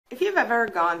If you've ever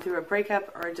gone through a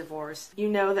breakup or a divorce, you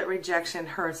know that rejection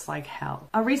hurts like hell.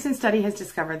 A recent study has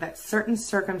discovered that certain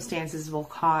circumstances will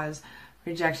cause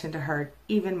rejection to hurt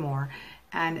even more.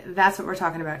 And that's what we're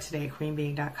talking about today at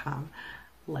queenbeing.com.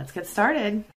 Let's get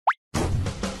started.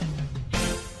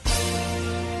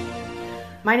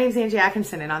 My name is Angie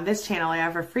Atkinson, and on this channel I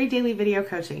offer free daily video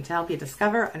coaching to help you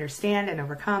discover, understand, and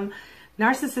overcome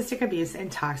narcissistic abuse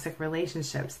and toxic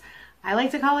relationships. I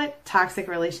like to call it toxic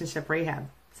relationship rehab.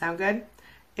 Sound good?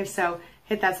 If so,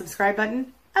 hit that subscribe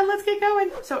button and let's get going.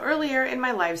 So earlier in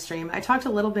my live stream, I talked a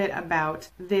little bit about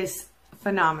this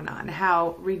phenomenon,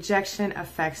 how rejection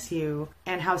affects you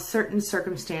and how certain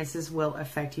circumstances will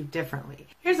affect you differently.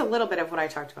 Here's a little bit of what I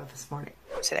talked about this morning.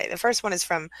 Today, the first one is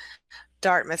from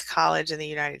Dartmouth College in the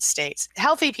United States.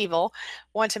 Healthy people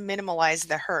want to minimize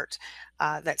the hurt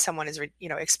that someone is,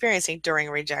 experiencing during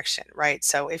rejection, right?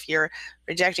 So if you're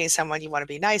rejecting someone, you want to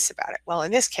be nice about it. Well,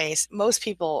 in this case, most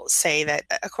people say that,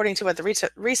 according to what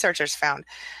the researchers found,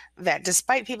 that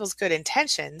despite people's good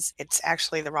intentions, it's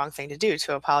actually the wrong thing to do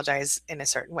to apologize in a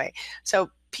certain way. So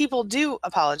people do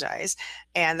apologize,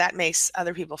 and that makes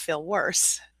other people feel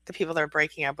worse. The people they're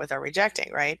breaking up with or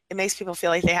rejecting, right? It makes people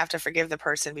feel like they have to forgive the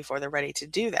person before they're ready to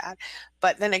do that.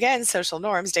 But then again, social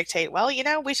norms dictate, well,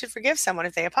 we should forgive someone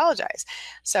if they apologize.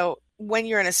 So when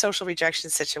you're in a social rejection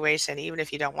situation, even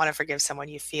if you don't want to forgive someone,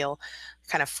 you feel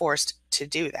kind of forced to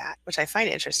do that, which I find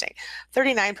interesting.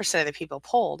 39% of the people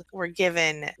polled were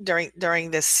given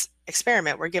during this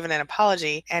experiment were given an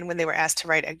apology, and when they were asked to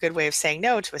write a good way of saying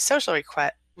no to a social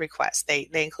request, they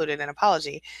included an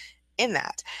apology in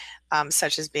that.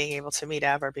 Such as being able to meet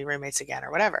up or be roommates again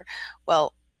or whatever.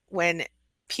 Well, when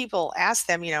people ask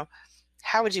them,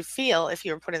 how would you feel if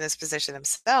you were put in this position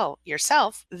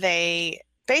yourself, they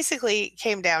basically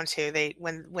came down to,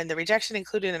 when the rejection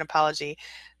included an apology,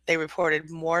 they reported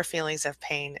more feelings of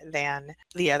pain than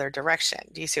the other direction.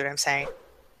 Do you see what I'm saying?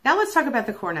 Now let's talk about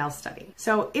the Cornell study.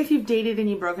 So if you've dated and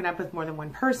you've broken up with more than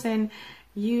one person,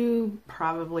 you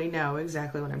probably know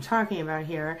exactly what I'm talking about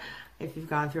here. If you've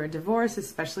gone through a divorce,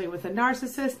 especially with a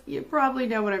narcissist, you probably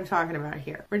know what I'm talking about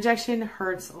here. Rejection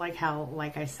hurts like hell,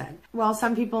 like I said. While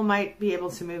some people might be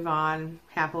able to move on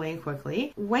happily and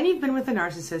quickly, when you've been with a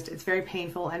narcissist, it's very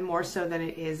painful, and more so than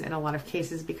it is in a lot of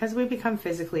cases, because we become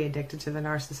physically addicted to the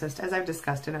narcissist, as I've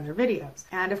discussed in other videos.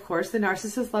 And of course, the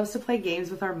narcissist loves to play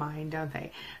games with our mind, don't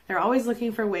they? They're always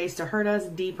looking for ways to hurt us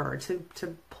deeper,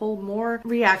 to pull more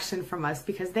reaction from us,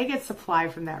 because they get supply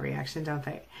from that reaction, don't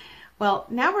they? Well,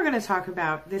 now we're going to talk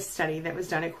about this study that was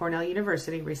done at Cornell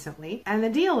University recently. And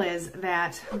the deal is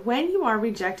that when you are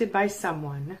rejected by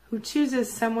someone who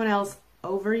chooses someone else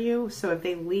over you, so if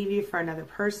they leave you for another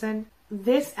person,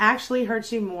 this actually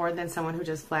hurts you more than someone who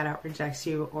just flat out rejects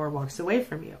you or walks away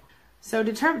from you. So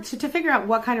to figure out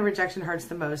what kind of rejection hurts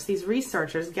the most, these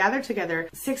researchers gathered together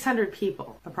 600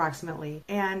 people, approximately.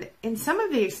 And in some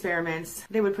of the experiments,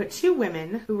 they would put two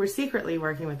women who were secretly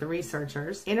working with the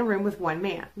researchers in a room with one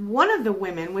man. One of the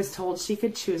women was told she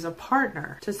could choose a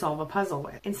partner to solve a puzzle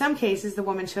with. In some cases, the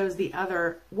woman chose the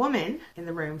other woman in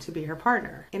the room to be her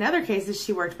partner. In other cases,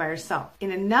 she worked by herself.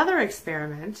 In another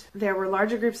experiment, there were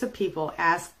larger groups of people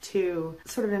asked to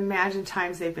sort of imagine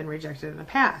times they've been rejected in the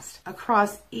past.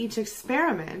 Across each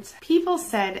experiment, people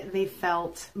said they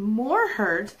felt more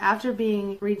hurt after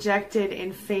being rejected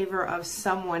in favor of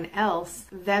someone else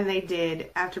than they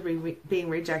did after being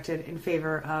rejected in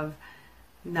favor of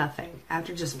nothing,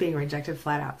 after just being rejected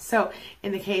flat out. So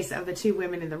in the case of the two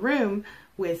women in the room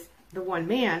with the one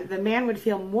man, the man would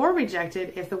feel more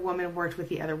rejected if the woman worked with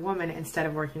the other woman instead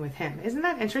of working with him. Isn't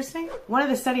that interesting? One of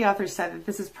the study authors said that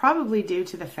this is probably due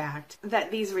to the fact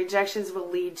that these rejections will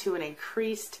lead to an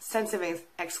increased sense of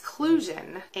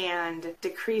exclusion and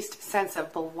decreased sense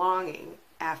of belonging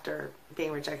after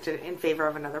being rejected in favor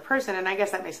of another person. And I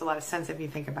guess that makes a lot of sense if you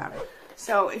think about it.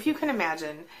 So if you can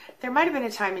imagine, there might have been a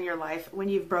time in your life when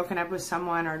you've broken up with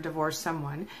someone or divorced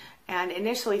someone and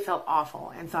initially felt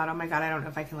awful and thought, oh my God, I don't know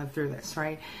if I can live through this,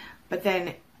 right? But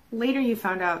then later you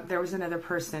found out there was another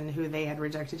person who they had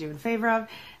rejected you in favor of.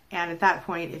 And at that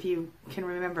point, if you can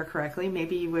remember correctly,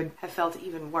 maybe you would have felt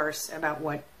even worse about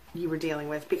what you were dealing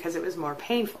with because it was more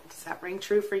painful. Does that ring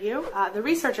true for you? The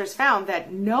researchers found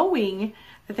that knowing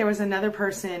that there was another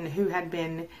person who had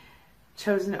been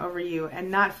chosen over you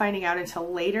and not finding out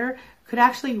until later could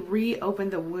actually reopen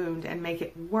the wound and make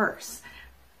it worse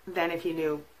than if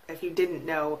you didn't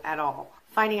know at all.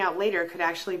 Finding out later could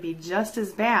actually be just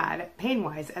as bad,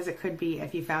 pain-wise, as it could be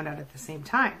if you found out at the same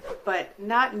time. But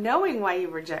not knowing why you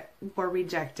were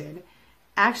rejected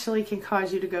actually can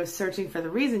cause you to go searching for the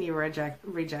reason you were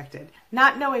rejected.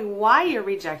 Not knowing why you're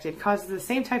rejected causes the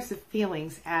same types of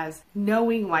feelings as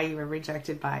knowing why you were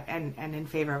rejected by and in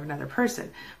favor of another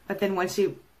person. But then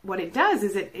what it does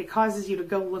is it causes you to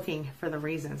go looking for the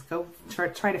reasons, go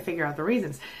try to figure out the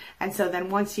reasons. And so then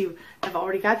once you have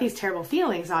already got these terrible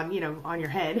feelings on your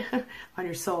head, on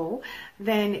your soul,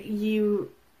 then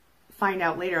you find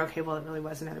out later, okay, well, it really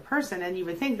was another person, and you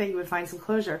would think that you would find some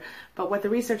closure. But what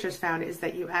the researchers found is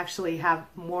that you actually have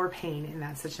more pain in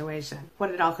that situation.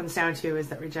 What it all comes down to is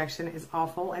that rejection is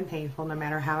awful and painful no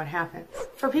matter how it happens.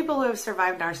 For people who have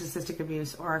survived narcissistic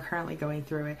abuse or are currently going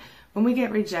through it, when we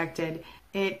get rejected,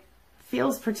 it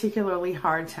feels particularly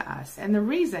hard to us. And the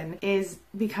reason is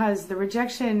because the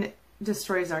rejection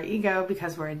destroys our ego,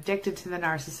 because we're addicted to the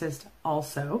narcissist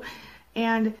also.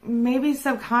 And maybe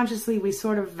subconsciously we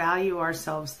sort of value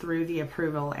ourselves through the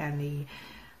approval and the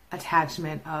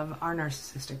attachment of our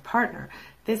narcissistic partner.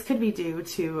 This could be due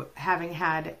to having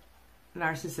had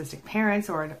narcissistic parents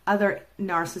or other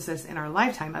narcissists in our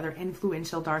lifetime, other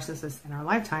influential narcissists in our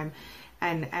lifetime,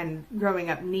 and growing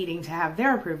up needing to have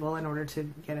their approval in order to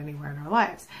get anywhere in our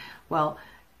lives. Well,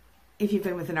 if you've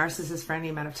been with a narcissist for any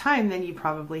amount of time, then you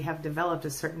probably have developed a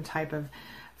certain type of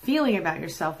feeling about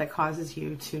yourself that causes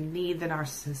you to need the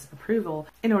narcissist's approval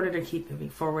in order to keep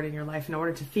moving forward in your life, in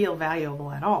order to feel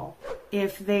valuable at all.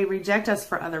 If they reject us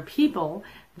for other people,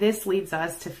 this leads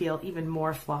us to feel even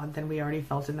more flawed than we already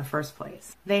felt in the first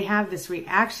place. They have this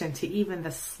reaction to even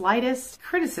the slightest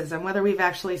criticism, whether we've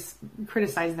actually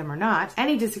criticized them or not,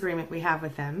 any disagreement we have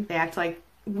with them, they act like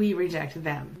we reject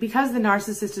them. Because the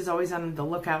narcissist is always on the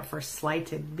lookout for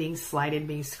being slighted,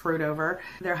 being screwed over,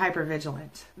 they're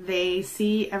hypervigilant. They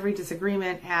see every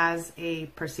disagreement as a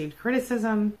perceived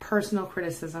criticism, personal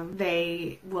criticism.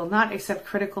 They will not accept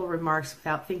critical remarks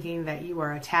without thinking that you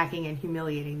are attacking and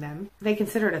humiliating them. They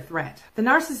consider it a threat. The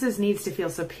narcissist needs to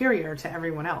feel superior to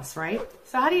everyone else, right?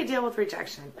 So how do you deal with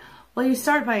rejection? Well, you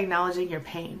start by acknowledging your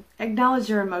pain. Acknowledge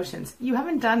your emotions. You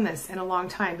haven't done this in a long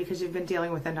time because you've been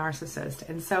dealing with a narcissist.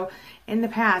 And so in the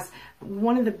past,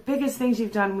 one of the biggest things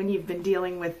you've done when you've been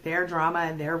dealing with their drama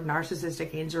and their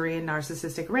narcissistic injury and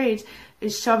narcissistic rage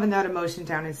is shoving that emotion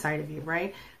down inside of you,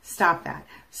 right? Stop that.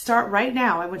 Start right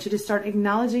now. I want you to start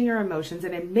acknowledging your emotions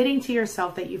and admitting to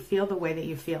yourself that you feel the way that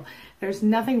you feel. There's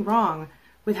nothing wrong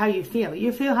with how you feel.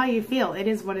 You feel how you feel. It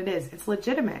is what it is. It's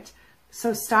legitimate.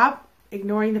 So stop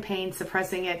ignoring the pain,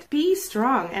 suppressing it. Be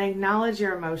strong and acknowledge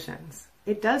your emotions.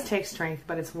 It does take strength,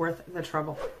 but it's worth the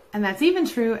trouble. And that's even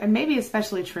true, and maybe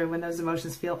especially true, when those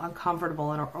emotions feel uncomfortable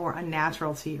or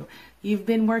unnatural to you. You've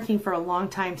been working for a long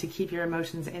time to keep your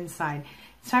emotions inside.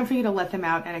 It's time for you to let them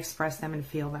out and express them and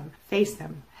feel them. Face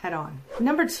them head on.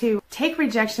 Number 2, take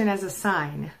rejection as a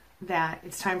sign that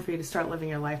it's time for you to start living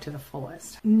your life to the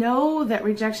fullest. Know that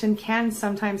rejection can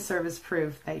sometimes serve as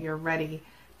proof that you're ready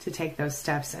to take those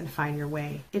steps and find your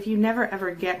way. If you never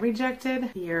ever get rejected,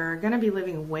 you're going to be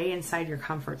living way inside your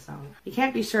comfort zone. You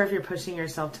can't be sure if you're pushing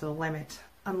yourself to the limit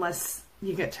unless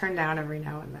you get turned down every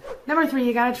now and then. Number 3,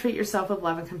 you got to treat yourself with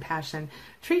love and compassion.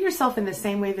 Treat yourself in the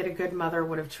same way that a good mother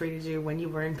would have treated you when you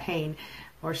were in pain,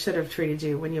 or should have treated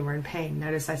you when you were in pain.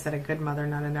 Notice I said a good mother,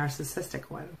 not a narcissistic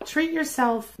one. Treat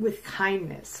yourself with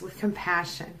kindness, with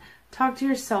compassion. Talk to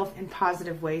yourself in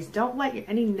positive ways. Don't let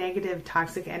any negative,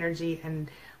 toxic energy and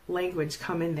language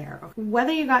come in there.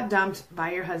 Whether you got dumped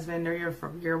by your husband or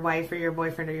your wife or your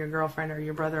boyfriend or your girlfriend or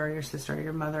your brother or your sister or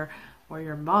your mother or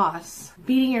your boss,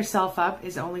 beating yourself up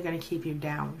is only going to keep you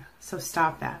down. So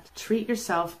stop that. Treat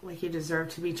yourself like you deserve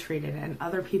to be treated, and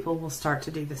other people will start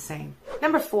to do the same.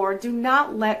 Number 4, do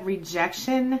not let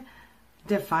rejection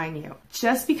define you.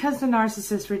 Just because the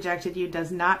narcissist rejected you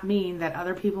does not mean that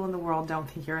other people in the world don't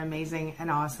think you're amazing and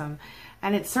awesome.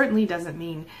 And it certainly doesn't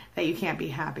mean that you can't be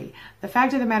happy. The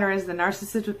fact of the matter is, if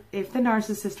the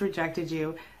narcissist rejected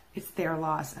you, it's their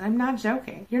loss. And I'm not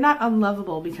joking. You're not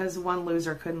unlovable because one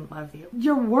loser couldn't love you.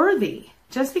 You're worthy.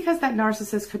 Just because that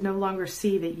narcissist could no longer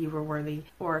see that you were worthy,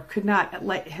 or could not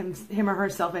let him or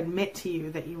herself admit to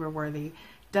you that you were worthy,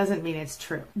 doesn't mean it's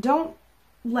true. Don't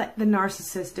let the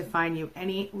narcissist define you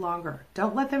any longer.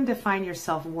 Don't let them define your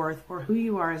self-worth or who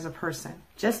you are as a person.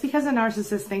 Just because a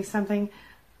narcissist thinks something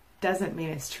doesn't mean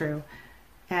it's true.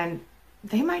 And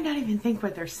they might not even think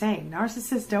what they're saying.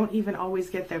 Narcissists don't even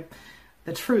always get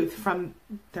the truth from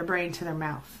their brain to their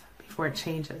mouth before it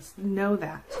changes. Know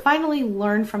that. Finally,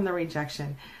 learn from the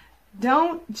rejection.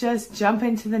 Don't just jump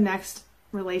into the next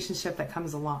relationship that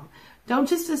comes along. Don't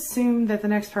just assume that the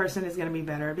next person is going to be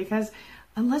better, because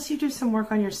unless you do some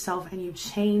work on yourself and you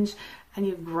change and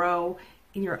you grow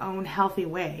in your own healthy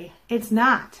way, it's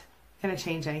not going to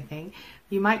change anything.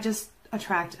 You might just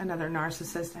attract another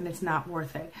narcissist, and it's not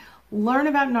worth it. Learn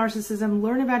about narcissism,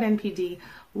 learn about NPD,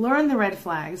 learn the red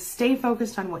flags, stay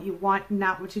focused on what you want,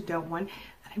 not what you don't want.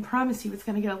 And I promise you it's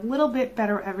going to get a little bit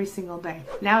better every single day.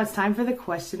 Now it's time for the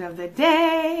question of the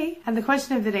day. And the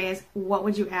question of the day is, what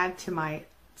would you add to my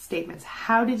statements?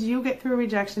 How did you get through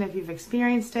rejection if you've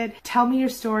experienced it? Tell me your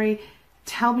story.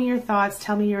 Tell me your thoughts.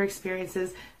 Tell me your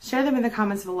experiences. Share them in the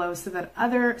comments below so that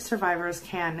other survivors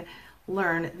can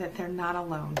learn that they're not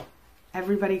alone.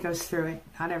 Everybody goes through it.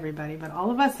 Not everybody, but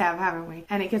all of us have, haven't we?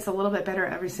 And it gets a little bit better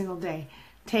every single day.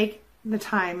 Take the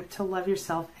time to love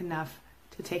yourself enough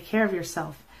to take care of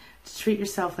yourself, to treat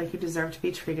yourself like you deserve to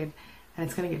be treated, and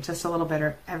it's going to get just a little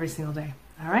better every single day.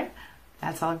 All right?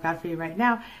 That's all I've got for you right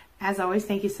now. As always,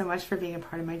 thank you so much for being a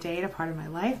part of my day and a part of my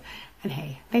life. And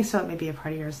hey, thanks for letting me be a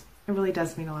part of yours. It really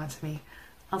does mean a lot to me.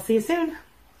 I'll see you soon.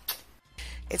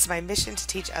 It's my mission to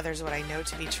teach others what I know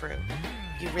to be true.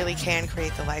 You really can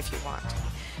create the life you want.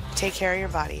 Take care of your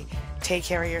body, take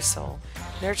care of your soul,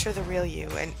 nurture the real you,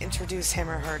 and introduce him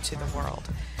or her to the world.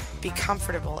 Be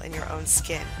comfortable in your own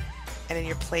skin and in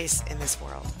your place in this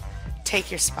world. Take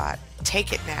your spot,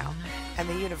 take it now, and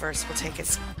the universe will take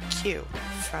its cue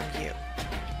from you.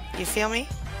 You feel me?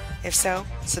 If so,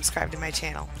 subscribe to my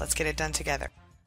channel. Let's get it done together.